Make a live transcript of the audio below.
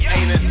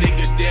a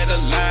nigga dead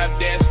alive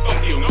that's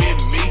fucking with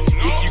me.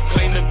 If you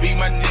claim to be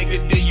my nigga,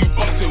 then you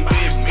bustin'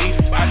 with me.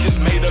 I just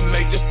made a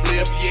major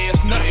flip, yeah,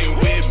 it's nothing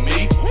with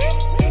me.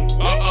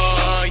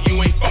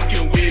 You ain't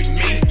fucking with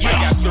me. I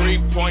got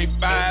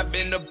 3.5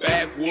 in the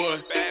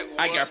backwood.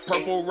 I got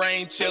Purple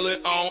Rain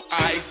chillin' on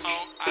ice.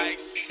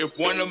 If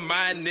one of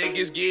my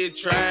niggas get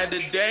tried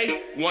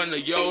today, one of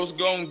yours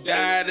gon'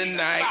 die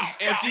tonight.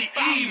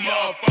 FDE,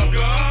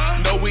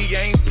 motherfucker. No, we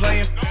ain't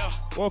playing fair.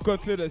 Welcome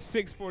to the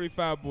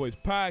 645 Boys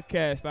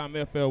Podcast. I'm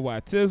FLY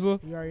Tizzle.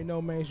 You already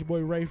know, man. It's your boy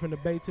Ray from the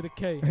Bay to the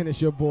K. And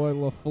it's your boy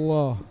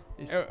LaFleur.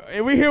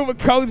 And we here with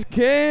Coach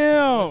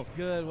Cam. What's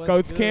good? What's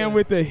Coach good? Cam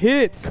with the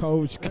hits.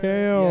 Coach Yes,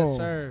 Cam. Yes,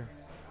 sir.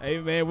 Hey,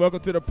 man, welcome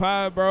to the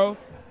pod, bro.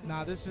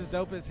 Nah, this is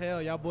dope as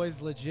hell. Y'all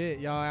boys legit.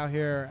 Y'all out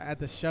here at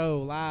the show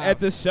live. At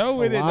the show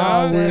with it,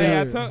 Live dog. with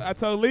Hey, it. I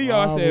told Leo,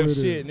 I Live said, with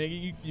shit, it.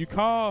 nigga, you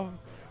call,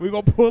 we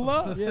gonna pull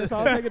up. Yeah, so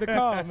I'll take it a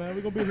call, man.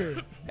 We're going to be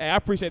here. Hey, I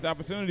appreciate the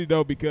opportunity,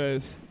 though,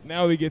 because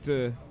now we get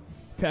to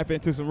tap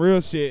into some real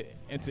shit,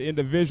 into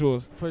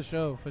individuals. For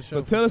sure.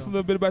 So tell us a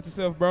little bit about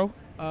yourself, bro.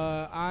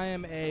 I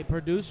am a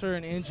producer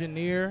and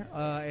engineer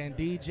and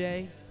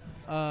DJ.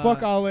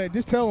 Fuck all that.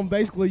 Just tell them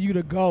basically you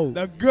the GOAT.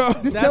 Now go.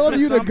 Just tell them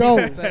you the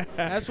GOAT.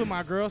 That's what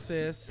my girl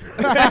says.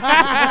 Shout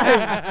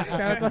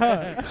out to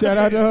her. Shout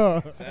out to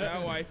her. Shout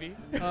out, wifey.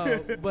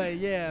 But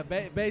yeah,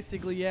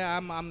 basically, yeah,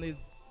 I'm the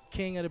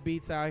king of the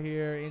beats out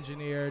here,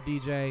 engineer,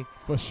 DJ,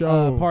 For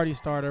sure. party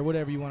starter,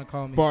 whatever you want to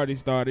call me. Party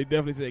starter. He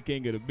definitely said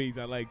king of the beats.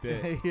 I like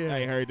that. Yeah. I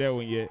ain't heard that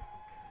one yet.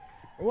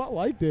 Oh, I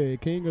like that.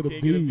 King of the King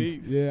of the Beats.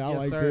 Beats. Yeah, I Yes,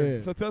 like sir.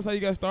 that. So tell us how you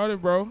got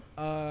started, bro.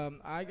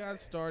 I got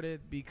started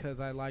because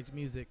I liked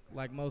music,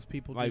 like most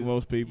people Like do.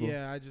 most people.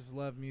 Yeah, I just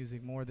love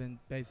music more than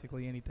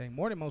basically anything.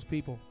 More than most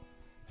people.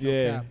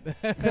 Yeah.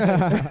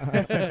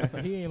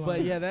 He ain't lying.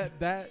 But yeah,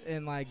 that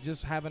and like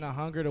just having a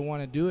hunger to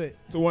want to do it.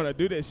 To want to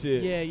do that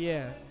shit.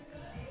 Yeah.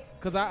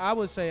 Because I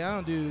would say I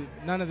don't do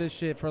none of this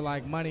shit for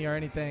like money or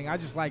anything. I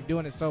just like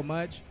doing it so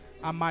much,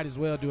 I might as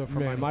well do it for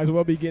Man, money. might as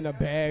well be getting a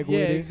bag Yeah,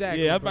 with it.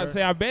 exactly. Yeah, I was about to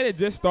say, I bet it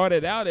just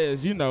started out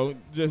as,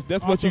 just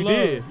that's Off what the you love.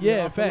 did.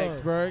 Yeah, off the facts,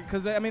 love. bro.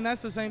 Because, I mean,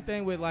 that's the same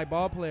thing with, like,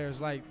 ball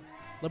players. Like,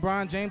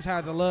 LeBron James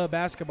had to love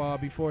basketball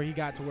before he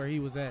got to where he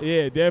was at.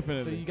 Yeah,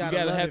 definitely. So you you gotta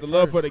gotta love have it the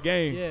love for first. the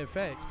game. Yeah,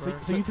 facts, bro.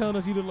 So you telling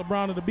us you the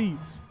LeBron of the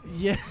beats?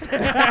 Yeah.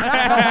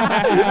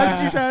 That's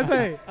what you trying to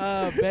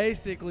say.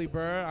 Basically,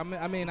 bro.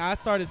 I mean, I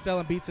started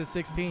selling beats at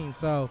 16,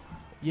 so,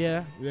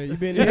 yeah. Yeah, you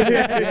been in it.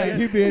 Yeah,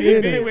 you been He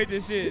in been it. with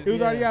this shit. He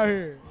was already out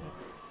here.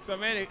 So,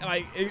 man,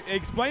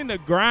 explain the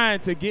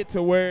grind to get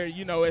to where,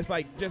 it's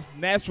like just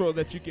natural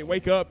that you can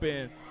wake up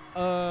and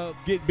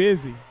get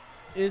busy.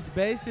 It's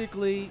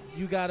basically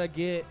you got to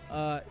get,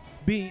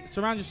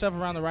 surround yourself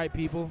around the right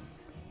people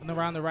and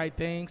around the right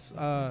things.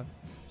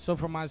 So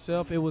for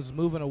myself, it was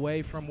moving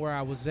away from where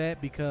I was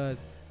at because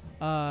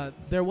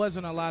there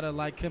wasn't a lot of,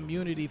 like,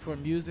 community for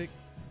music.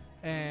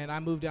 And I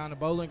moved down to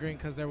Bowling Green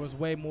because there was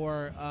way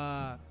more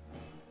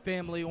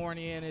family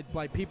oriented.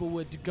 Like, people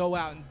would go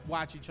out and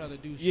watch each other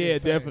do shit. Yeah,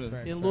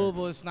 definitely. In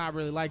Louisville, it's not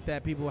really like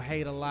that. People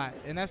hate a lot,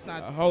 and that's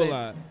not A whole say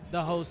lot.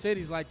 The whole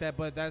city's like that,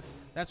 but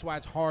that's why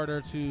it's harder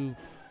to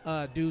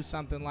do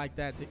something like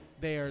that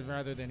there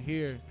rather than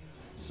here.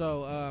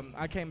 So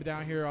I came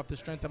down here off the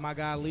strength of my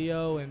guy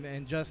Leo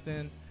and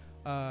Justin.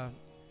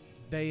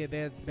 They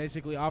had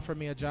basically offered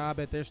me a job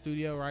at their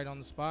studio right on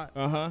the spot,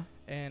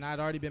 and I'd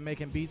already been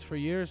making beats for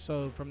years.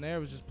 So from there, it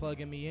was just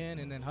plugging me in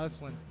and then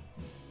hustling.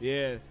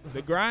 Yeah,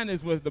 the grind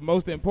was the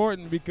most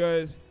important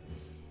because,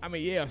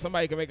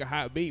 somebody can make a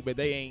hot beat, but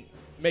they ain't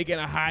making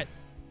a hot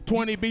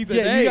 20 beats a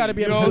day. You got to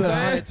be able to know do what it I'm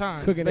 100 saying?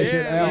 times. Cooking that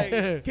shit out.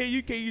 Like,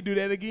 can you do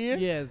that again?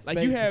 Yes, Like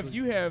basically.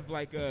 you have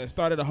like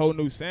started a whole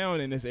new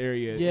sound in this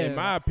area, Yeah. in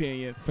my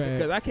opinion. Facts.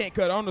 Because I can't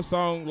cut on the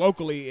song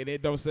locally and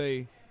it don't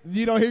say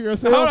You don't hear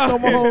yourself? Hold on.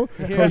 Come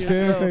on. Hear Coach Cam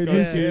yourself, made Coach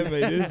this yeah. shit. Cam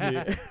made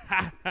this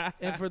shit.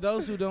 And for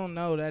those who don't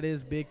know, that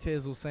is Big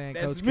Tizzle saying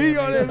That's Coach me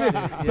Cam on made that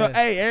that beat. shit. So Yeah.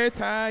 hey, every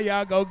time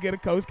y'all go get a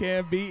Coach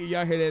Cam beat and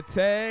y'all hear that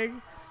tag,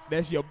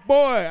 that's your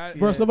boy.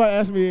 Bro, Yeah. somebody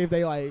asked me if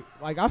they like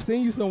I've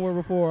seen you somewhere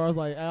before. I was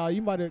like,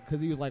 you might have, because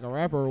he was like a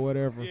rapper or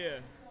whatever. Yeah.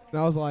 And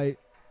I was like,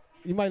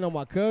 you might know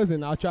my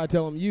cousin. I tried to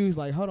tell him you. He's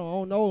like, hold on, I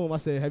don't know him. I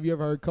said, have you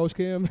ever heard Coach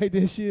Cam make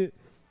this shit?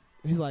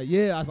 He's like,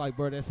 yeah. I was like,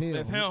 bro, that's him.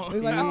 That's him.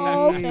 He's like,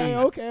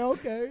 oh,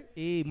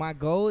 okay. My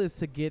goal is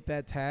to get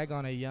that tag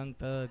on a Young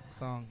Thug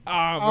song. Oh,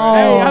 Oh, bro.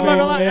 Hey, I'm not man,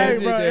 gonna lie. that Hey,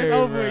 shit bro, it's there,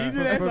 over. bro. You do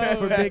that for, song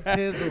for Big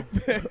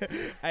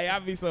Tizzle. Hey, I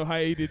be so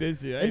high he did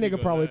this shit. I That ain't nigga even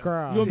probably gonna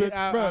cried. You gonna be,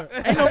 Yeah, bro,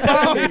 I- ain't no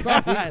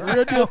problem.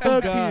 Real deal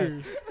thug God.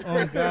 tears. Oh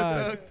lie.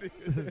 God,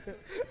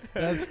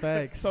 that's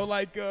facts. So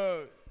like,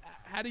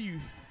 how do you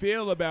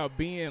feel about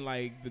being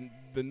like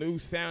the new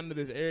sound of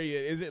this area?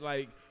 Is it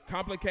like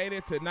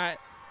complicated to not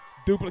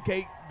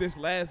duplicate this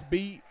last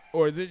beat,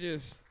 or is it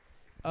just?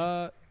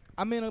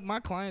 I mean, my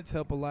clients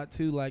help a lot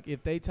too. Like,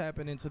 if they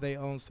tapping into their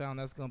own sound,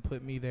 that's gonna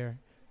put me there.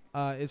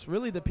 It's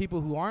really the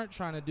people who aren't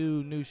trying to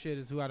do new shit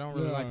is who I don't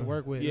really like to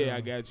work with. Yeah,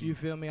 I got you. You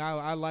feel me?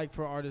 I like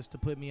for artists to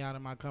put me out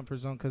of my comfort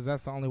zone because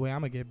that's the only way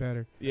I'm gonna get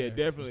better. Yeah, Facts,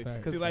 definitely.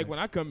 facts. See, like when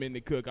I come in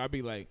to cook, I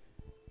be like,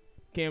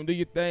 Cam, do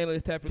your thing.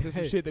 Let's tap into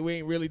some shit that we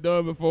ain't really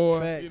done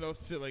before. Facts. You know,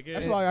 shit like that.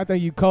 That's why I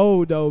think you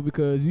cold though,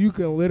 because you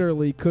can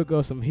literally cook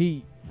up some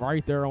heat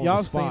right there on Y'all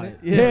the spot. seen it?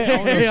 Yeah,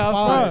 on the Yeah, I'm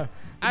spot. sorry.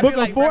 I Book be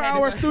a like, bro, I had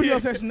 4-hour to- studio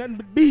session, nothing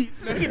but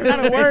beats.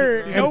 Not a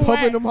word. And No pumping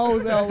wax. them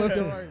hoes out left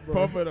and right, bro.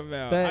 Pumping them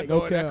out. I Facts.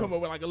 go and I Okay. come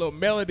up with like a little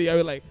melody. I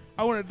be like,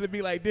 I want it to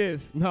be like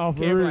this. No, for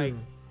Cam real. like,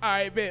 all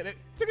right, man.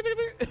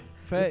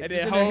 Facts. And It's then in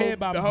their whole, head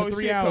bobbing the whole for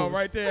 3 shit come hours.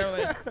 right there.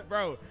 I'm like,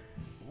 bro,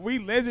 we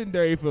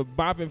legendary for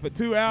bopping for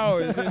 2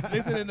 hours just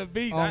listening to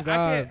beats. Oh, I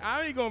God.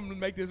 I ain't gonna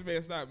make this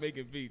man stop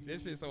making beats.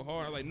 This shit's so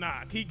hard. I'm like,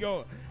 nah, keep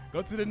going.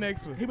 Go to the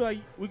next one. He be like,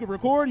 we can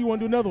record. You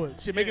want to do another one?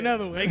 Shit, make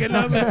another one. Make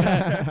another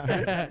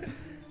one.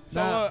 So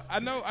Nah.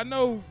 I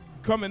know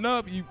coming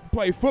up you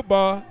play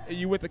football and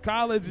you went to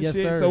college and Yes,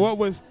 shit. sir. So what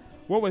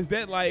was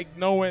that like,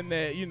 knowing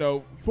that, you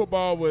know,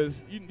 football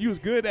was you was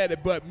good at it,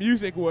 but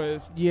music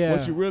was Yeah.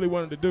 what you really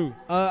wanted to do?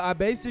 I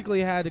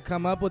basically had to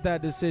come up with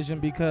that decision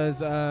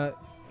because,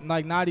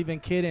 like, not even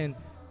kidding,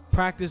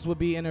 practice would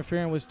be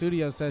interfering with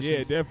studio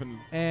sessions. Yeah, definitely.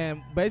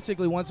 And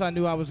basically, once I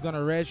knew I was going to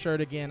redshirt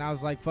again, I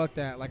was like, fuck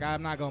that. Like,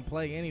 I'm not going to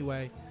play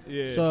anyway.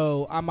 Yeah.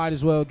 So I might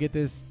as well get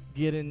into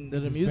the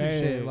This music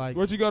bag. shit. Like,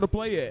 Where'd you go to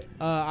play at?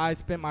 I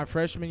spent my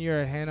freshman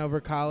year at Hanover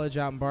College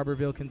out in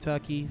Barberville,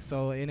 Kentucky,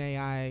 so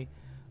NAIA.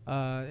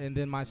 And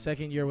then my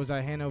second year was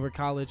at Hanover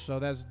College, so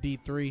that's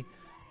D3.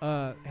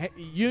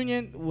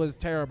 Union was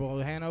terrible.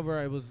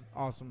 Hanover, it was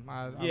awesome.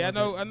 I loved it.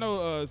 I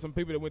know some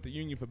people that went to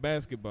Union for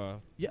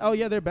basketball. Yeah, oh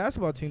yeah, their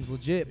basketball team's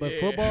legit, but Yeah.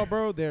 football,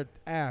 bro, they're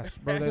ass,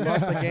 bro. They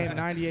lost the game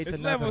 98 to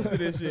There's levels nothing.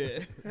 to this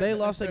shit. They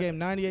lost the game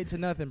 98 to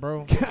nothing,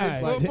 bro.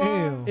 God Like,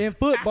 damn. in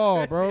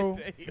football, bro.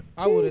 Damn.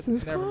 I would have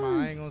Jesus never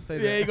mind. I ain't gonna say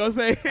Yeah, you that. gonna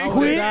say I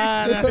would've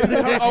died after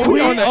that. Oh, we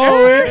on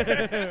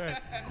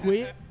the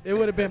Quit. It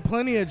would have been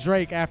plenty of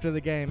Drake after the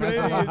game. That's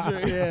Plenty all. of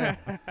Drake. Yeah.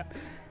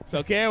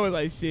 So Cam was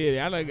like, shit,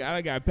 I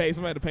done got paid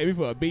somebody to pay me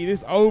for a beat.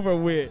 It's over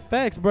with.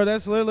 Facts, bro.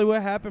 That's literally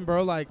what happened,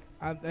 bro. Like,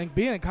 I think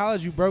being in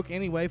college, you broke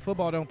anyway.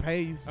 Football don't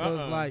pay you, so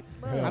it's like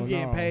Hell I'm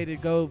getting no. paid to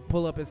go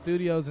pull up at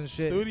studios and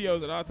shit.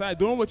 Studios at all times,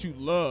 doing what you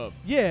love.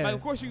 Yeah. Like,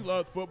 of course you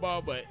love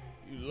football, but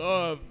you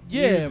love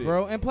Yeah, music.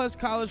 bro. And plus,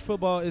 college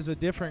football is a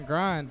different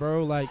grind,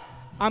 bro. Like,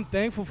 I'm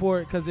thankful for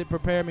it because it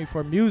prepared me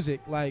for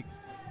music. Like,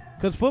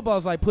 because football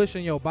is like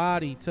pushing your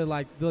body to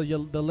like the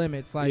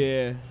limits. Like,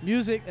 Yeah,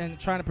 music and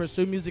trying to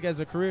pursue music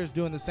as a career is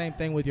doing the same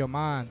thing with your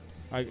mind.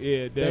 like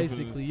yeah, definitely.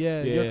 Basically,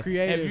 yeah. You're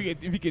creative.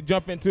 And if you could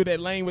jump into that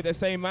lane with that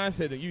same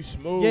mindset, then you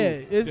smooth. Yeah,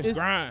 it's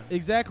grind.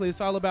 Exactly. It's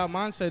all about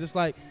mindset. It's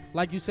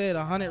like you said,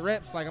 100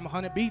 reps. Like, I'm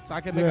 100 beats. I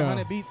can make Yeah.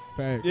 100 beats.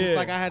 Facts. Yeah. It's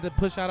like I had to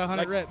push out 100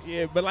 Like, reps.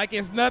 Yeah, but like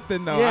it's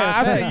nothing though. Yeah,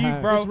 I say facts. you,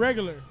 It's bro.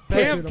 regular.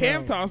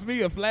 Cam tossed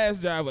me a flash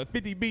drive with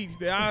 50 beats.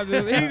 That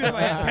he's just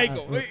like, take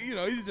them. You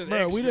know, he's just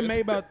Bro, we done extras. made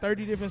about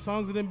 30 different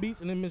songs of them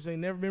beats, and them bitches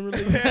ain't never been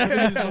released. It's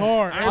just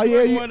hard. Oh yeah, you,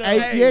 Everyone, hey,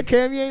 hey. yeah,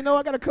 Cam, you ain't know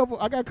I got a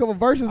couple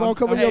verses on a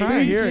couple of I'm your trying to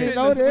beats. hear You it. ain't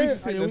know We that. should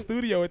sit in the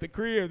studio at the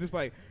crib, just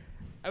like,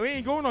 we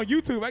ain't going on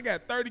YouTube. I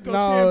got 30 Coach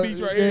No, Cam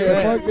beats right yeah,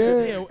 here. fuck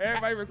that.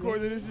 Everybody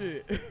recording this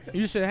shit.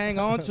 You should hang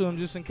on to them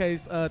just in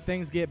case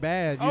things get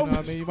bad. You Oh, know what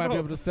I mean? You might be sure.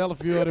 able to sell a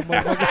few of them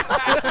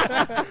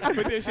motherfuckers.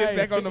 Put this shit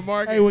back on the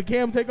market. Hey, when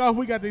Cam take off,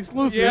 we got the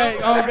exclusives. Yeah.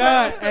 Oh,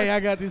 God. Hey, I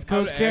got these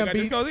Coach I Cam got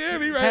this beats. Coach Cam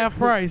beat right Half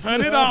price.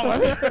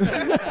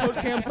 $100. Coach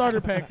Cam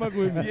starter pack. Fuck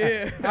with me.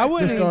 Yeah. I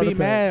wouldn't Just even be starter pack.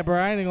 mad, bro.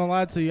 I ain't even gonna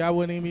lie to you. I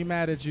wouldn't even be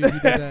mad at you if you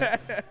did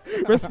that.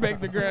 Respect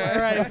the grind. All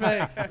right,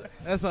 thanks.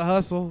 That's a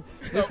hustle.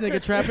 This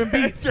nigga trapping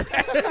beats.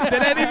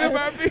 That ain't even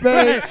about me.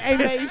 Man, ain't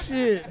made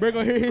shit. We're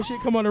gonna hear his shit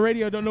come on the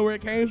radio, don't know where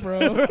it came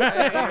from.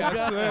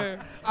 I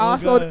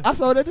swear. I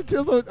saw that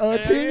until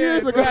 10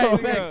 years ago. right,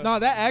 Facts. Yeah. No,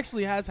 that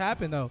actually has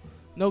happened though.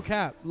 No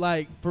cap.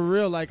 Like, for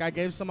real. Like, I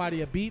gave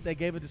somebody a beat, they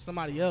gave it to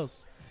somebody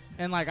else,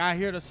 and like I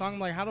hear the song, I'm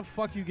like, how the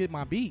fuck you get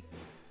my beat?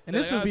 And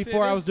this They're was like, oh,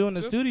 before shit, I was doing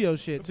the this- studio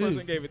shit The too.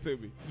 person gave it to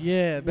me.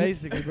 Yeah,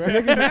 basically, bro.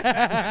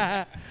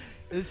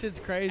 This shit's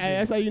crazy. Hey,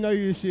 that's how you know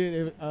your shit.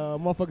 If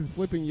motherfuckers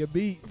flipping your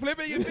beats.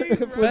 Flipping your beats,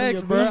 bro. Facts,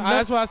 your bro. beat.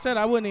 That's why I said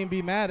I wouldn't even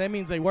be mad. That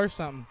means they worth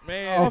something.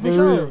 Man, Oh, for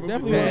sure. With the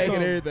Definitely tag worth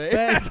and everything.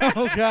 Facts.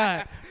 Oh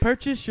God.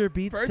 Purchase your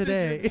beats Purchase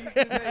today. your beats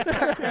today.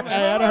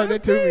 Hey, I done heard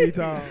that too many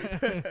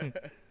times.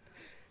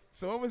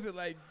 So what was it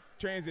like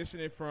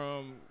transitioning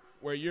from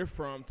where you're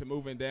from to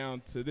moving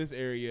down to this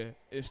area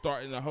and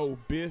starting a whole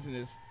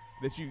business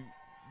that you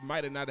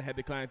might have not had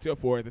the clientele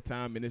for at the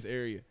time in this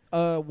area?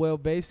 Well,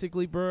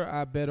 basically, bro,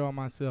 I bet on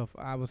myself.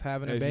 I was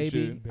having a As you baby.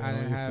 should. Bet I on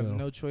didn't have yourself.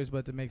 no choice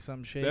but to make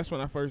something shake. That's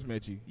when I first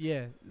met you.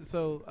 Yeah.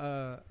 So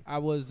I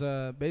was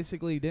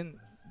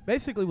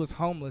basically was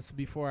homeless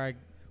before I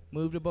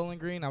moved to Bowling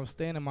Green. I was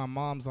staying at my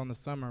mom's on the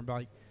summer.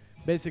 Like,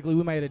 basically,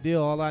 we made a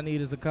deal. All I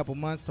need is a couple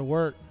months to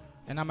work,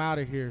 and I'm out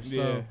of here.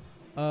 So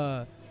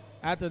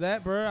after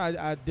that, bro,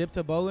 I dipped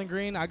to Bowling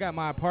Green. I got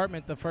my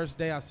apartment the first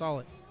day I saw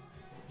it.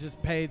 Just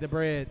paid the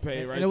bread. Paid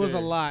and, right and it was there.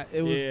 a lot.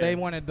 It was Yeah. They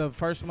wanted the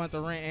first month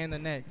of rent and the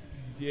next.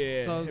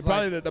 Yeah. So And it's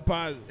probably the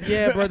deposit.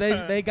 Yeah, bro.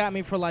 They got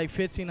me for like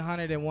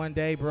 $1,500 in one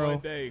day, bro. One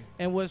day.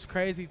 And what's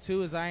crazy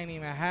too is I ain't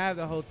even have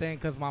the whole thing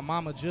because my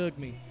mama jugged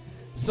me.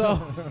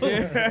 So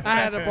Yeah. I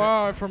had to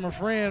borrow it from a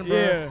friend, bro.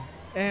 Yeah.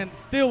 and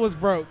still was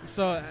broke.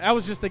 So that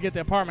was just to get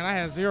the apartment. I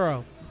had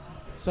zero.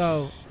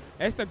 So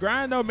That's the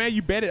grind, though, man.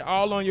 You bet it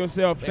all on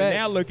yourself, Facts. and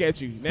now look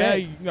at you. Now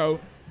Facts. you know,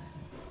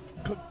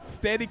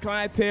 steady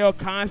clientele,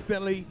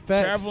 constantly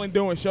Facts. traveling,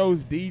 doing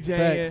shows, DJing,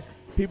 Facts.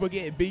 people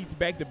getting beats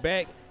back to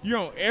back. You're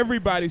on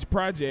everybody's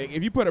project.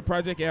 If you put a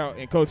project out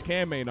and Coach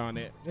Cam ain't on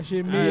it, That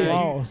shit uh, me.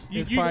 lost.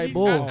 It's probably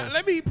bull.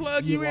 let me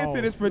plug you, You into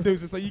lost. this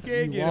producer so you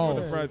can You get him on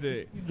the lost.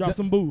 project. You drop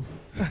some booth.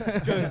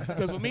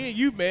 Because when me and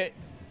you met,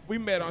 we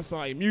met on some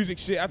like music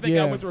shit. I think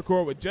Yeah. I went to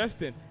record with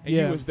Justin, and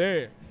Yeah. you was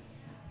there.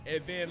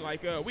 And then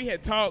like we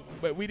had talked,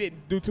 but we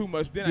didn't do too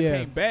much. Then Yeah. I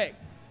came back,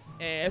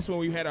 and that's when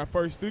we had our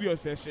first studio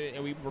session,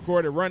 and we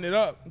recorded "Run It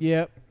Up."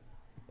 Yep.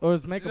 Or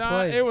it's make a Nah,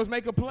 play. it was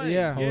Make a Play.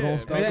 Yeah. Hold on,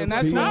 stop Yeah, the and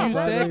that's beat. when you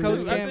Nah, said bro,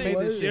 Coach I Cam think-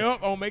 made this shit.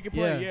 Yep, on Make a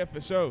Play. Yeah. Yeah, for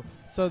sure.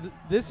 So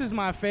this is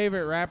my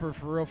favorite rapper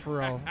for real, for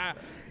real. Y'all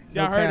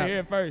No heard cap. it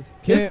here first.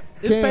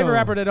 His favorite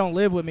rapper that don't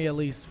live with me, at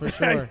least, for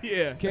sure.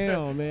 Yeah.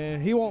 Cam,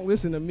 man, he won't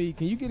listen to me.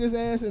 Can you get his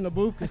ass in the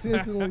booth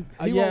consistently?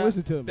 He Yeah. won't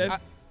listen to me.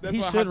 That's he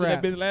what should happened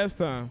rap. that bitch last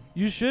time.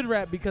 You should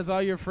rap because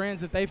all your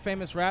friends, if they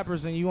famous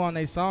rappers and you on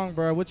their song,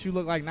 bro, what you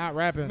look like not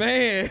rapping?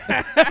 Man.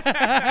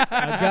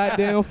 A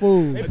goddamn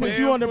fool. They A put damn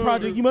you on the fool.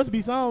 project. You must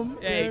be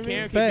something. Hey, You know what I mean?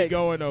 Cam keep Facts. me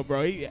going though,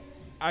 bro.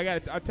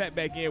 I tap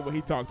back in when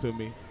he talked to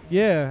me.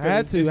 Yeah, I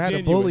had it's to. I had to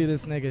genuine. bully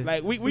this nigga.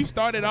 Like we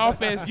started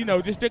off as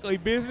just strictly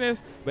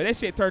business, but that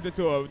shit turned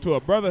into a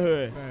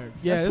brotherhood.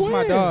 yeah, That's this is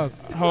my twins. dog.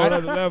 A whole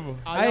other level.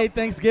 I ate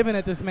Thanksgiving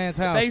at this man's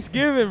house.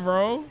 Thanksgiving,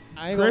 bro.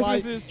 I ain't gonna lie.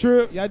 Christmas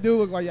trips. Y'all do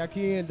look like y'all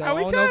can, though. How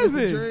we I don't know if it's the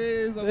cousins?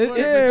 dreads or It- what,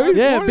 yeah, but y'all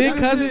yeah, born big that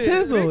cousin shit.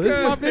 Tizzle. This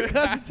is my cousin. big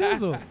cousin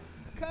Tizzle.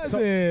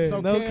 So,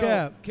 so No Cam,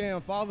 cap.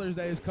 Cam, Father's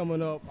Day is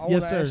coming up. I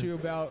Yes, want to ask sir. you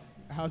about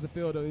how's it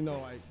feel to,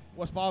 like,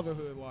 what's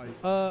fatherhood like?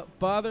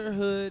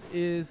 Fatherhood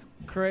is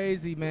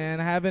crazy, man.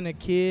 Having a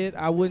kid,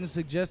 I wouldn't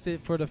suggest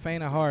it for the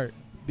faint of heart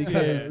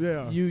because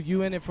Yeah.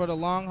 you in it for the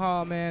long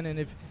haul, man. And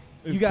if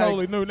It's you gotta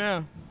totally new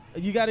now.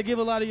 you got to give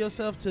a lot of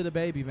yourself to the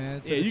baby,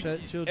 man, to the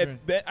children.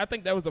 I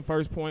think that was the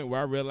first point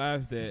where I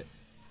realized that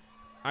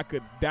I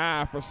could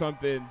die for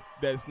something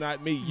that's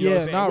not me. You know what I'm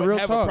Yeah, saying? I not wouldn't real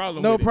have talk. A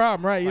problem No with it.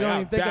 problem, right? You Like, don't I'll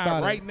even think die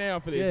about right it. now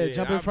for this Yeah, shit.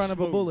 jump in I'm front of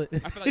a smooth. bullet.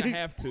 I feel like I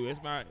have to.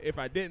 If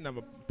I didn't, I'm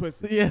a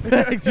pussy. Yeah,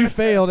 facts. You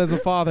failed as a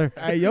father.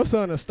 Hey, your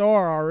son a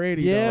star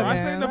already. Yeah, though. I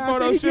man. seen the I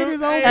photo see he shoot. get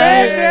his own Hey,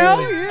 bag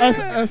hell now.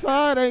 yeah.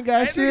 Assad ain't got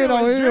That shit nigga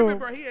on was him. dripping,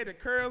 bro. He had the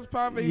curls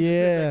popping. He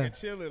Yeah. was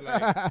sitting there chilling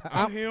like,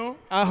 I'm him.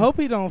 I hope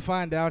he don't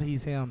find out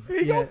he's him.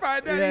 He gonna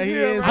find out Yeah, he's he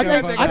him, is right? I gonna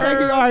think find I out. think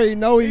he already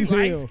know he's He him.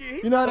 light-skinned.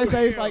 He You know how they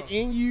say it's him. like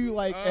in you,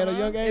 like at a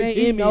young Uh-huh. age. Ain't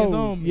He in me, it's knows.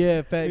 on me.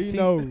 Yeah, facts. He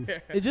knows.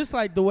 It's just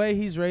like the way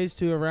he's raised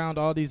to around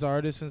all these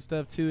artists and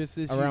stuff too. It's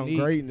Around unique.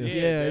 greatness.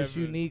 Yeah, Yeah, it's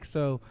definitely. unique.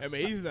 So I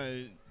mean,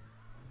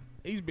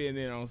 he's been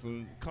in on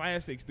some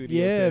classic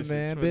studio yeah, sessions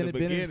man, from been the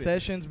been in beginning.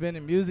 sessions, been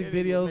in music And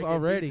he was videos making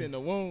already. beats in the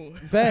womb.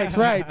 Facts,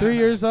 right? 3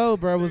 years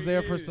old, bro. Was 3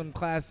 there for years. some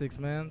classics,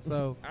 man.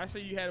 So I see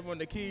you had him on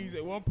the keys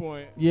at one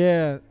point.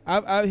 yeah,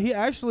 he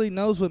actually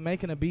knows what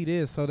making a beat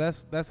is. So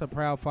that's a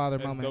proud father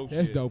That's moment. dope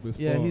That's shit. dope as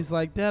Yeah, fuck. he's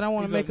like, Dad, I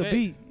want He's to make up a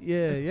beat.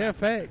 Yeah,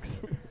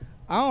 facts.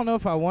 I don't know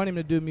if I want him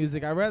to do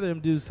music. I'd rather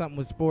him do something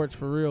with sports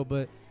for real.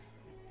 But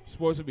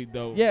Sports would be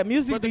dope. yeah,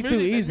 music But the be too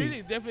music, easy. The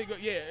music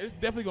definitely it's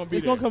definitely gonna be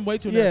It's there. gonna come way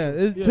too Yeah,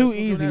 natural. it's Yeah, too gonna go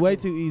easy, way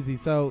natural. too easy.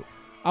 So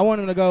I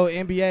want him to go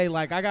NBA.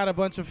 Like I got a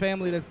bunch of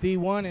family that's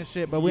D1 and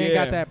shit, but we ain't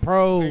got Yeah. that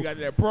pro. He got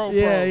that pro.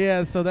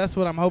 Yeah. So that's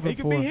what I'm hoping He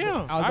could for. be him. I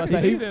was about can to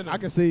say see he, it in him. I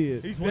can see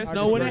it. He's I best- can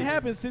No, when see it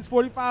happens,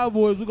 6:45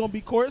 boys, we're gonna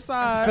be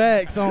courtside.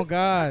 Facts on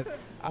God.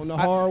 on the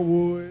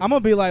hardwood. I'm gonna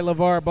be like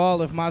LeVar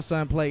Ball if my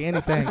son play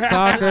anything: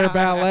 soccer,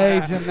 ballet,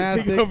 He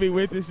gymnastics. gonna be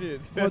with the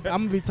shit. I'm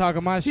gonna be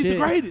talking my He's shit.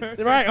 the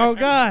greatest. Right? On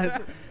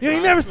God. You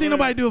ain't never seen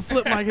nobody do a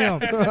flip like him.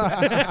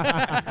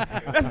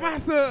 That's my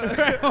son.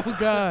 Oh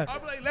God.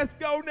 I'm like, let's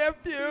go,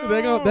 nephew.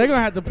 They gonna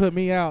have to put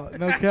me out.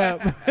 No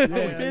cap. Yeah,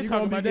 been you talking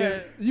gonna be about getting,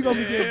 that. you gonna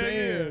be Yeah, getting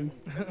yeah.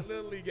 bands. That's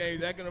Little League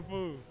games, acting a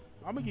fool.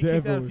 I'm gonna get kicked out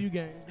of a Definitely. few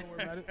games. Don't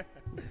worry about it.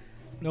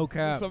 No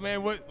cap. So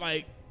man, what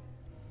like?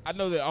 I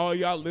know that all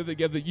y'all live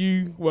together.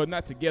 You well,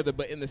 not together,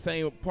 but in the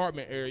same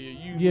apartment area.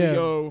 You, Yeah.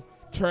 Leo,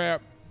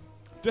 Trap.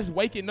 Just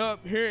waking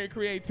up, hearing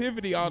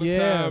creativity all the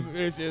Yeah. time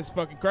is just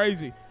fucking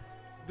crazy.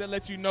 That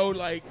let you know,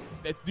 like,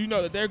 that you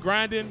know that they're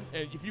grinding,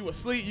 and if you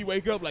asleep, you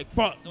wake up like,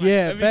 fuck. Like,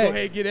 Yeah, let me go facts.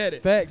 ahead and get at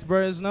it. Facts,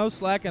 bro. There's no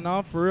slacking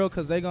off for real,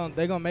 cause they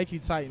gonna make you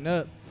tighten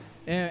up.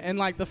 And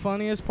like the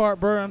funniest part,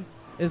 bro,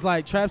 is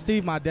like Trap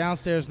Steve, my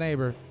downstairs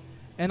neighbor,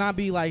 and I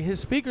be like, his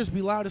speakers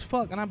be loud as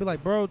fuck, and I be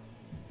like, bro,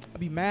 I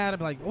be mad. I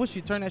be like, oh,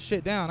 she turn that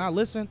shit down. I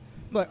listen.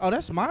 I'm like, oh,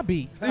 that's my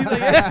beat. He's like,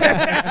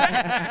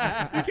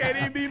 you can't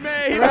even be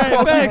mad. He Right, done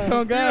woke facts you-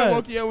 on He done God.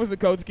 woke you up with the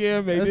Coach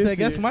Kim. Made I this said,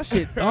 guess shit. my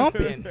shit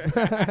thumping.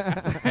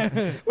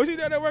 What you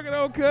down there working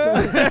on, cuz?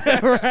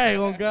 Right,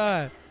 on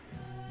God.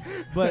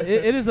 But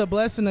it is a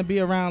blessing to be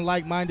around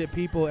like-minded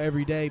people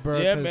every day, bro.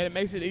 Yeah, 'cause, man, it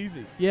makes it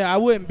easy. Yeah, I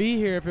wouldn't be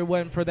here if it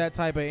wasn't for that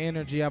type of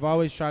energy. I've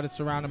always tried to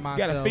surround You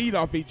myself. gotta feed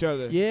off each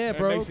other. Yeah, That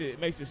bro.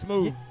 Makes it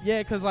smooth. Yeah,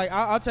 because like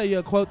I'll tell you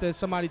a quote that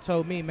somebody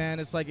told me, man.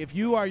 It's like if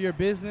you are your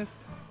business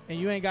and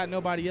you ain't got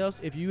nobody else,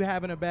 if you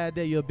having a bad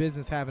day, your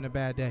business having a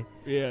bad day.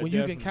 Yeah, When you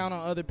definitely. can count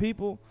on other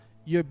people,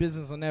 your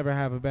business will never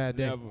have a bad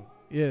day. Never.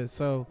 Yeah,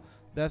 so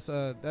that's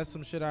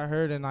some shit I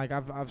heard, and like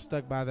I've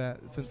stuck by that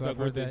since Stuck I've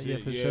heard with that. Yeah,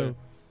 shit, for sure.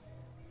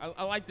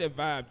 I like that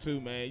vibe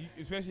too, man.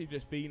 Especially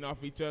just feeding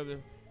off each other.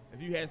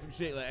 If you had some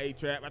shit like, hey,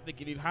 Trap, I think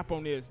you need to hop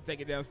on this, take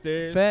it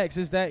downstairs. Facts,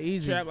 it's that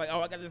easy. Trap, like,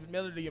 oh, I got this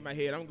melody in my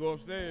head. I'm going to go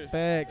upstairs.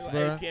 Facts, Like,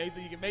 bro. hey, you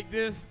think you can make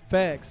this?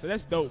 Facts. So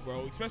that's dope,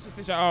 bro. Especially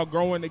since y'all all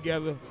growing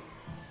together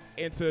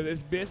into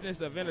this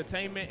business of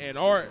entertainment and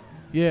art.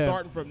 Yeah.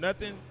 Starting from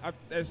nothing.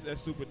 That's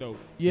super dope.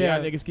 Yeah.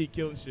 Y'all niggas keep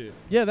killing shit.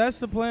 Yeah, that's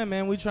the plan,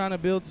 man. We trying to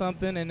build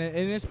something, and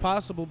it's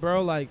possible,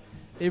 bro. Like,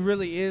 it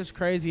really is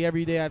crazy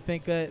every day. I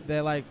think that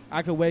like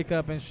I could wake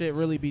up and shit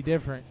really be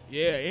different.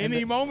 Yeah,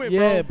 any moment,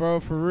 Yeah, bro. bro,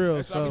 for real.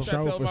 That's what I So be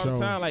trying to tell for them all the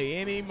sure. time. Like,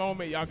 any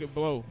moment y'all can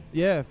blow.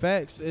 yeah,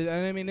 facts. And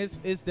I mean, it's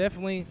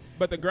definitely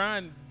But the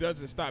grind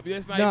doesn't stop.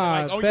 It's not Nah,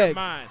 even like on your facts.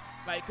 mind.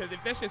 Like, because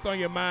if that shit's on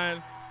your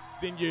mind,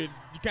 then you're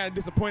kind of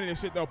disappointed if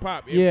shit don't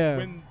pop. Yeah.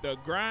 When the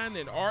grind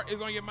and art is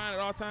on your mind at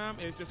all time,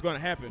 it's just going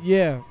to happen.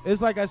 Yeah,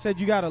 it's like I said,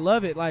 you gotta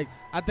love it. Like,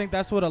 I think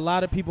that's what a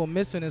lot of people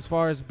missing as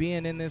far as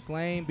being in this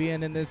lane,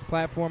 being in this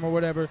platform or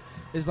whatever.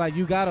 It's like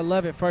you gotta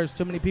love it first.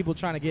 Too many people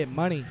trying to get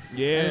money.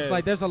 Yeah. And it's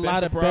like there's a that's lot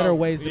the of better problem.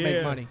 ways to Yeah.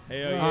 make money. Hell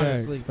yeah.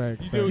 Honestly.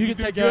 Facts. You can do take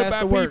your good ass by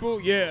to work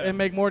people, yeah. And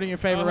make more than your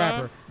favorite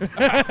Uh-huh. rapper.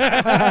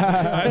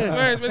 I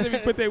swear, especially if you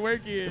put their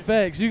work in.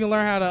 Facts. You can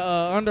learn how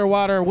to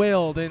underwater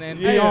weld and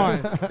Yeah.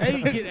 beyond.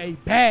 They get a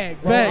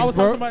bag, bro. Facts, I was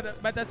bro. talking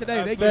about that today.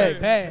 I They swear. get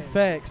a bag.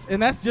 Facts.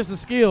 And that's just a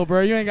skill,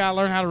 bro. You ain't gotta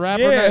learn how to rap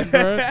or Yeah.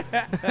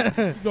 nothing,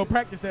 bro. You go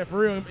practice that for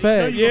real. And you Facts.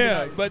 know you gonna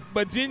Yeah, be nice.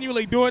 but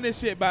genuinely doing this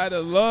shit by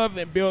the love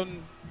and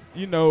building,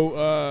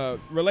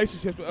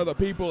 relationships with other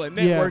people and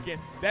Yeah. networking.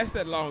 That's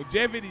the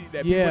longevity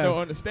that Yeah. people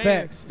don't understand.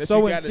 Facts. That you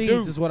Sowing got to seeds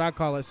do. is what I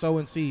call it.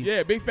 Sowing seeds.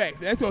 Yeah, big facts.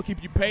 That's gonna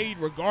keep you paid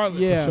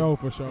regardless. Yeah.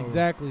 For sure.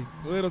 Exactly.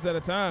 Littles at a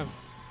time.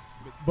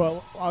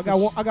 But I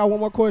got one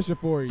more question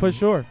for you. For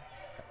sure.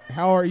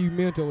 How are you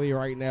mentally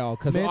right now?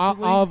 Because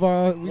Mentally? all of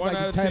we 1 like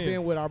out to of tap 10.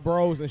 in with our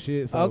bros and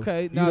shit. So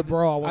Okay, you now the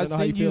bro. I I want to know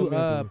how you seen feel you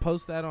mentally.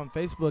 post that on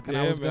Facebook, and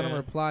I Yeah, was gonna man.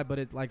 reply, but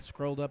it like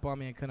scrolled up on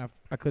me and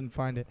I couldn't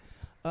find it.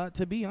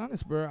 To be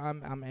honest, bro,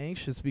 I'm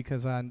anxious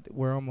because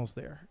we're almost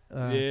there.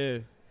 Yeah.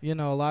 You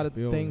know, a lot of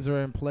Feel things are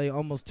in play.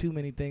 Almost too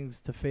many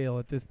things to fail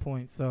at this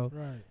point. So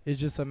Right. it's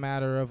just a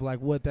matter of like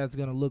what that's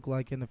gonna look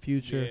like in the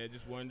future. Yeah,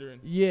 just wondering.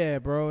 Yeah,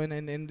 bro, and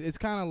it's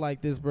kind of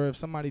like this, bro. If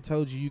somebody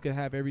told you you could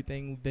have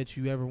everything that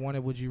you ever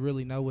wanted, would you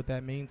really know what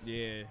that means?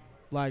 Yeah.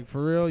 Like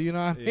for real, you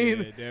know what I Yeah,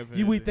 mean?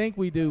 definitely. We think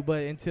we do,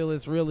 but until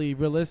it's really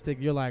realistic,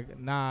 you're like,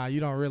 nah,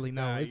 you don't really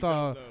know. Nah, It's you don't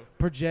all know.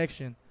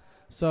 projection.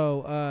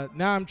 So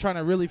now I'm trying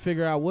to really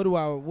figure out what do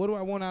I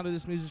want out of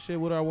this music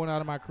shit? What do I want out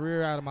of my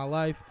career, out of my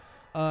life,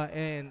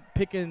 and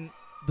picking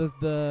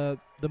the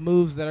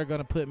moves that are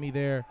gonna put me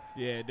there.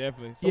 Yeah,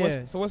 definitely. So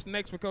Yeah. what's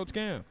next for Coach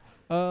Cam?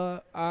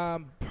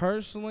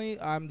 Personally,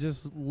 I'm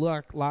just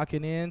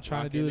locking in,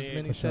 trying to do Locking as in.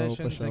 many For sure, for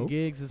sessions sure. and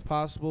gigs as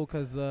possible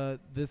because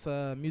this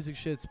music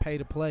shit's pay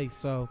to play.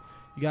 So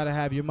you gotta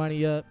have your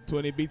money up.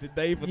 20 beats a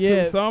day for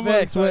Yeah, 2 summers.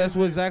 facts. Well, that's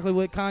exactly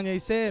what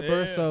Kanye said,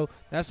 bro. Yeah. So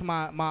that's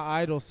my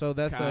idol. So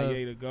that's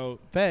Kanye the GOAT.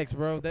 facts,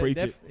 bro. Preach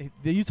it.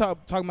 You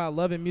talking about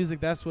loving music?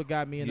 That's what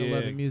got me into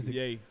loving music.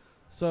 Yeah.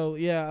 So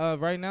yeah,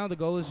 right now the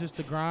goal is just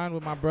to grind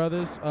with my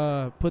brothers,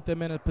 put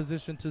them in a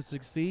position to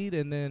succeed,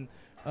 and then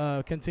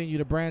continue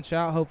to branch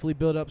out. Hopefully,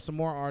 build up some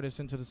more artists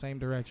into the same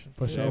direction.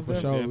 For sure, for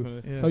sure.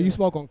 Definitely. Yeah. So you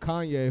spoke on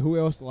Kanye. Who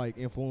else like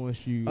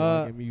influenced you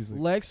in music?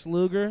 Lex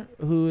Luger,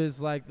 who is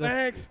like the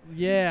Lex.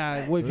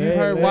 yeah. If you Le-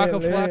 heard Le- Waka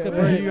Le- Flocka, Le-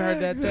 bro, you heard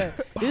that tag.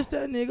 It's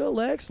that nigga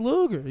Lex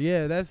Luger.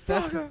 Yeah, that's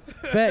facts.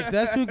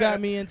 That's who got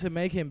me into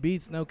making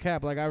beats. No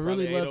cap. Like I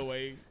really Probably love.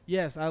 808.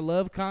 Yes, I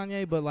love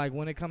Kanye, but like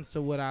when it comes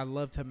to what I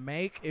love to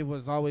make, it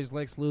was always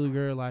Lex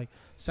Luger, like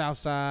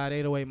Southside,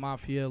 808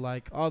 Mafia,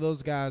 like all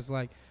those guys.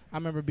 Like I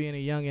remember being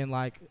a youngin',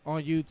 like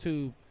on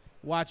YouTube,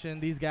 watching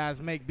these guys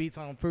make beats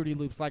on Fruity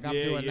Loops, like I'm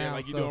doing now.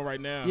 like you So, doing right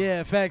now.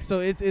 yeah, facts. So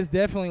it's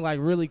definitely like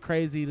really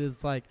crazy.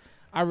 It's like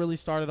I really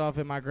started off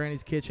in my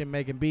granny's kitchen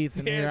making beats,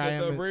 and here I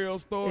Yeah, am. the real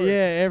story.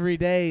 Yeah, every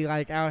day,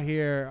 like out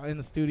here in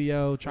the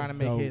studio trying That's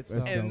to make dope. hits.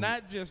 That's So. dope. And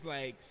not just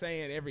like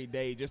saying every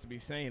day just to be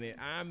saying it.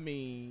 I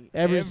mean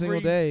Every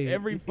single day.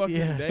 Every fucking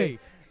Yeah. day.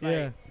 Like,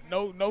 Yeah.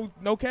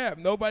 No cap.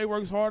 Nobody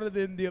works harder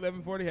than the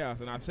 1140 House.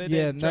 And I've said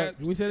Yeah, that. in Trap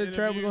We said it,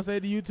 Trap. We're gonna say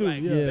it to you too.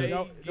 Like, yeah. They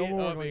Y'all- get don't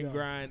work up on and y'all.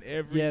 grind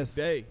every Yes.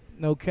 day.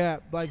 No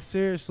cap. Like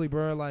seriously,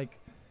 bro. Like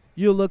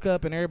you look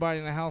up and everybody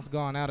in the house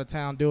gone out of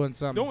town doing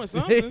something. Doing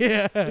something.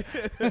 yeah.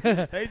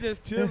 They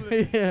just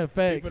chilling. yeah.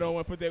 Facts. People don't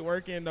want to put their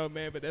work in though,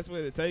 man. But that's what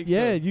it takes.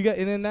 Yeah, though. you got,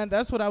 and then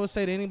that's what I would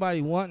say to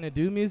anybody wanting to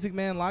do music,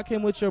 man. Lock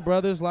in with your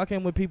brothers, lock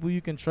in with people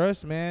you can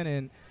trust,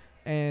 man,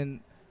 and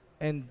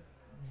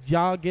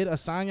y'all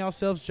assign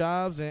yourselves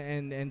jobs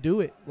and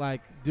do it.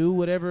 Like do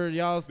whatever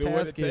y'all's Do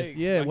what task it is. takes.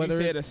 Yeah, like whether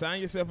you said, it's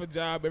assign yourself a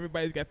job.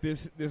 Everybody's got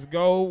this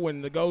goal.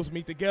 When the goals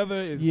meet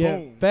together, it's yeah,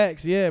 boom.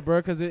 facts. Yeah, bro,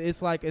 because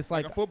it's like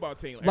like a football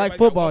team. like Everybody got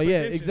football. one Yeah,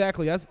 position.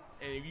 exactly.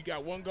 And if you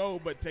got one goal,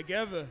 but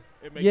together,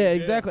 it makes Yeah, it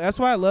exactly. That's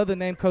why I love the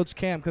name Coach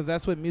Cam, because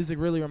that's what music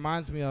really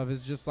reminds me of.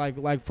 It's just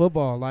like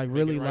football, like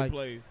really making right like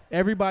plays.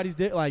 everybody's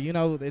like, you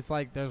know, it's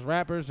like there's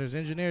rappers, there's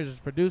engineers,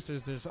 there's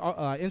producers, there's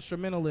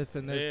instrumentalists,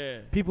 and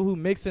there's people who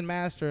mix and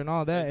master and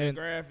all that. And And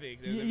graphics.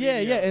 and the yeah,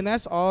 video. and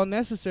that's all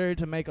necessary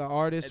to make an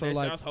artist And or that's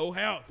like y'all's whole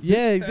house.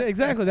 yeah,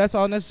 exactly. That's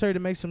all necessary to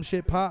make some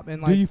shit pop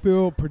and Do like you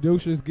feel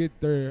producers get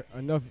their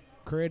enough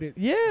credit?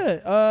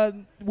 yeah,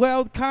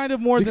 well, kind of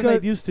more than they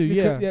used to.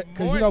 Yeah,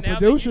 Because More you know now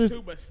they used producers.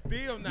 to, but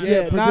still not.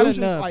 Yeah, enough. not producers,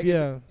 enough. like,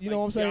 Yeah. You know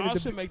what I'm saying? Y'all The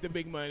should make the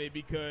big money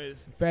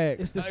because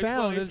facts. It's the like,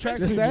 sound. well, It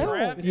attracts especially the people.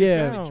 sound. trap,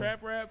 Yeah. especially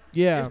trap rap.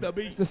 yeah, It's the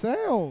beat. It's the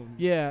sound.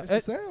 yeah.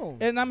 It's the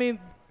sound. And I mean,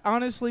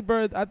 honestly,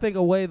 bro, I think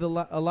a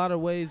lot of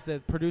ways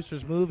that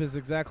producers move is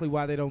exactly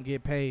why they don't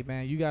get paid,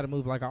 man. You got to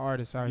move like an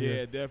artist out Yeah,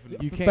 here.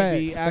 definitely. You can't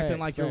be Facts, acting facts,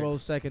 like your role's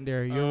facts.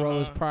 secondary. Your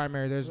role is Uh-huh.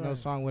 primary. There's no Right.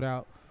 song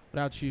without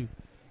you.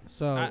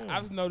 So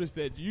I've noticed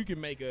that you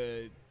can make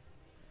a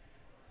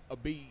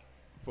beat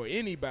for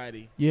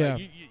anybody. Yeah.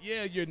 Like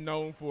yeah, you're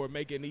known for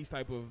making these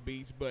type of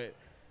beats, but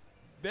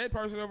that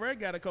person over there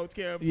got a Coach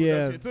Cam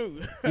Yeah. production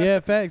too. yeah,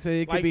 facts.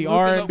 It could Like be looking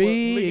up R&B. with-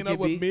 It linking up could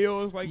with be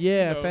Mills, like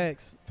yeah, you know,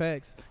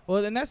 facts.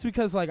 Well, and that's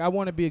because like I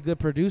want to be a good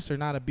producer,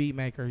 not a beat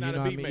maker. Not you know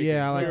a what I beat mean? maker.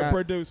 Yeah, like you're a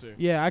producer.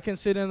 yeah, I can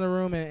sit in the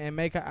room and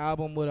make an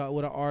album with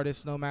an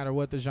artist, no matter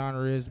what the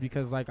genre is,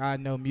 because like I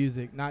know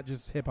music, not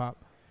just hip hop.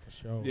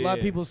 Sure. Yeah. A lot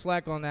of people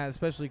slack on that,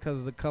 especially because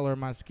of the color of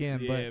my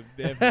skin. Yeah,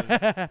 definitely.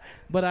 But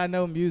but I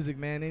know music,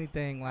 man.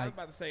 Anything I was like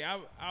about to say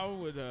I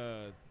would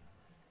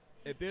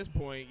at this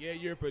point, yeah,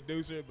 you're a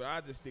producer, but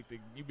I just stick to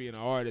you being an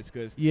artist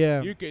because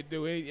yeah, you could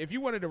do any. If you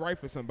wanted to write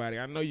for somebody,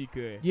 I know you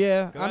could.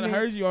 yeah. 'Cause I I done mean,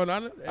 heard you on.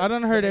 I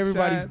done heard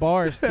everybody's shots.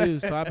 bars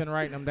too, so I've been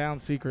writing them down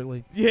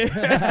secretly.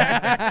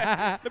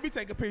 Yeah. Let me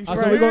take a piece Oh,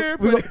 so right we here.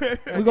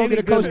 We're going to get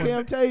a Coach good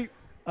Cam tape.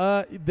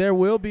 There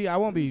will be. I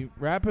won't be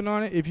rapping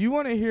on it. If you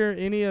want to hear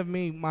any of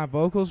my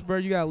vocals, bro,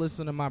 you gotta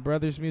listen to my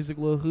brother's music,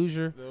 Lil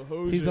Hoosier.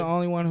 He's the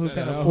only one who Shout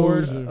can out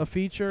afford Hoosier. a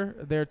feature.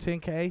 They're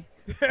 $10K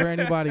for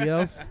anybody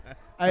else.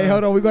 Hey,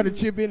 hold on. We got to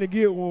chip in to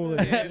get one.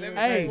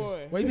 Hey.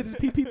 Wait till this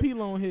PPP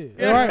loan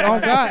hit. All right,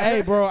 on God, hey,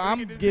 bro, Look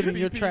I'm at this giving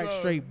your PPP track load.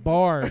 straight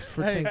bars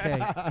for Hey.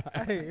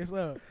 10K. Hey, it's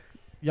up.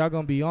 Y'all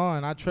gonna be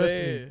on. I trust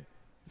me. Man.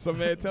 So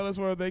man, tell us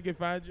where they can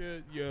find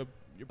your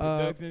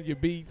production, your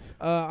beats.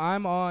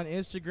 I'm on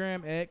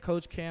Instagram at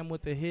Coach Cam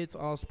with the hits,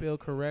 all spelled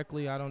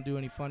correctly. I don't do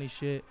any funny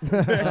shit.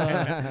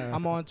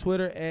 I'm on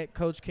Twitter at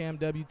Coach Cam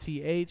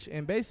WTH,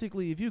 and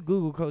basically, if you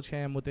Google Coach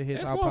Cam with the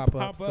hits, I'll pop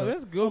up. So,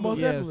 That's good. Most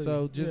yeah, definitely.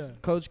 so just Yeah.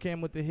 Coach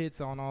Cam with the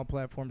hits on all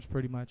platforms,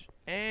 pretty much.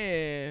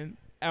 And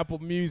Apple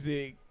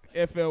Music,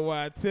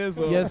 FLY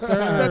Tizzle. Yes,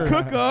 sir. The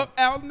Cook Up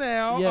out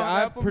now. Yeah, on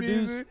I've Apple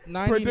produced Music.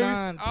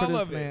 99 all for of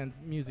this it.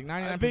 man's music,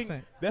 I 99%.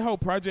 think that whole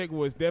project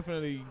was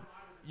definitely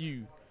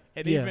you.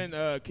 And Yeah.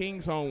 even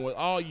King's Home was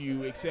all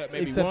you except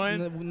maybe Except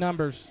one.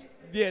 numbers.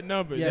 Yeah,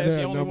 numbers. Yeah, That's yeah,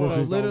 the only numbers one.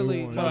 So is the only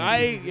literally, one.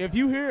 So if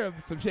you hear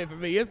some shit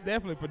from me, it's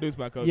definitely produced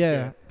by Coach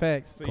yeah, Cam.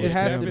 facts. So it Coach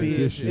has Cam to is be. good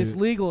It's shit.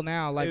 legal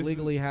now. Like It's-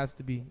 legally has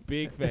to be.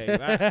 Big facts.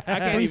 I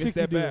can't even 360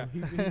 step deal.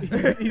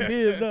 back. He's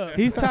hid up.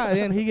 He's tied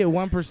in. He get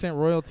 1%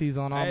 royalties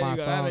on all There my you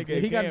go. I songs. think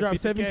it- He got to drop 50K.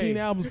 17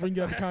 albums before he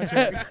got the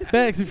contract.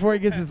 Thanks before he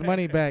gets his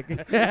money back.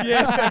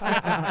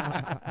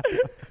 Yeah.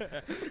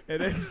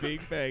 And that's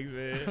big facts,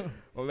 man.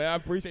 Well, man, I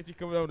appreciate you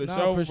coming on the No,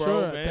 show, for bro,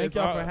 sure. man. Thank It's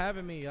y'all all- for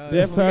having me. Definitely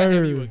Yes, gotta have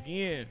sir. you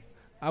again.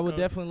 I would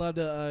definitely love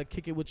to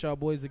kick it with y'all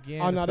boys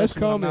again. Oh, no, that's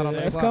especially when I'm coming. not on the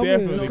That's clock. coming.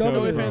 Definitely That's coming, No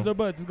coming. ifs, bro. ands, or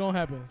buts. It's going to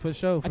happen. For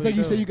sure. I think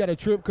you said you got a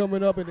trip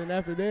coming up, and then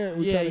after that,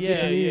 we're Yeah, trying to get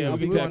yeah, you in. yeah, I'll we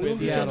be can tap doing in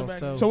this. Seattle. back.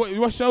 So, So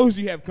what shows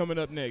do you have coming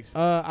up next?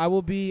 I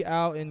will be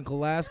out in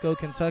Glasgow,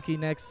 Kentucky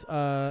next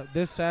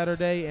this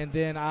Saturday, and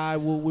then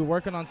we're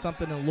working on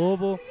something in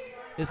Louisville.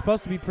 It's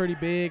supposed to be pretty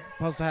big.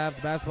 Supposed to have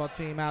the basketball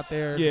team out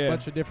there, Yeah. a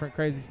bunch of different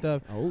crazy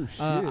stuff. Oh,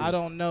 shit. I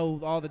don't know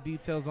all the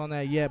details on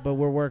that yet, but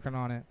we're working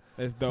on it.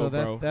 That's So dope,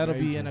 bro. that'll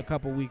be in Amazing. a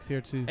couple weeks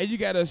here too. And you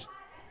got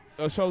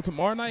a show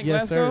tomorrow night in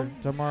Yes, Glasgow? sir.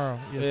 Tomorrow.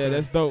 Yes, Yeah, sir.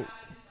 that's dope.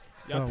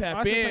 Y'all So- tap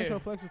That's the same in. show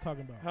Flex was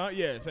talking about. Huh?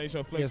 Yeah, same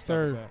show Flex. Yes, was talking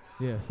sir. about.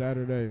 Yeah,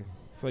 Saturday.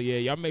 So yeah,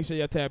 y'all make sure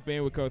y'all tap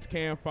in with Coach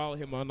Cam. Follow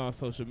him on our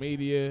social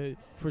media,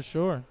 For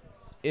sure.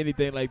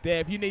 anything like that.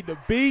 If you need the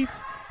beats,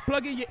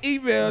 plug in your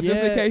email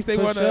just in Yeah, case they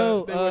for wanna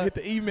sure. hit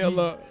the email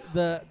up.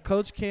 The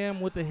Coach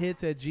Cam with the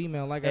hits at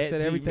Gmail. Like I At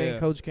said, everything Gmail.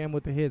 Coach Cam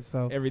with the hits.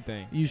 So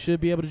Everything. you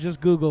should be able to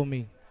just Google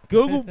me.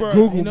 Google, bro.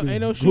 Google Ain't me.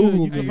 no shoe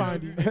Google you can me.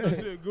 find you. Ain't no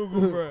shit.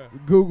 Google, bro.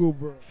 Google,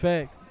 bro.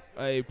 Facts.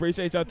 Hey,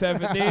 appreciate y'all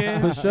tapping in.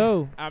 For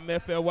sure. I'm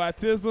FLY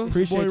Tizzle.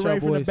 Appreciate Boy y'all Ray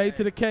from the boys. Bay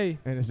to the K.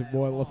 And it's your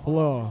boy LaFleur.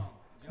 Y'all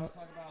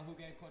talk about who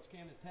gave Coach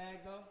Cam his tag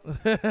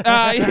though?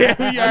 Yeah,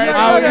 we already Oh,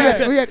 know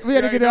that. we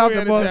had to get it off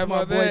the bus.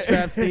 My boy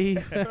Trap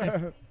Steve.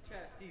 Chad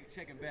Steve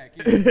checking back.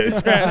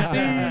 Trap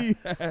Steve.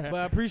 But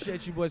I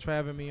appreciate you boys for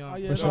having me on. Oh,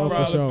 yeah, For no sure, for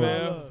problem. sure.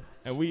 man.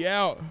 And we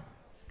out.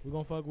 We're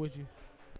going to fuck with you.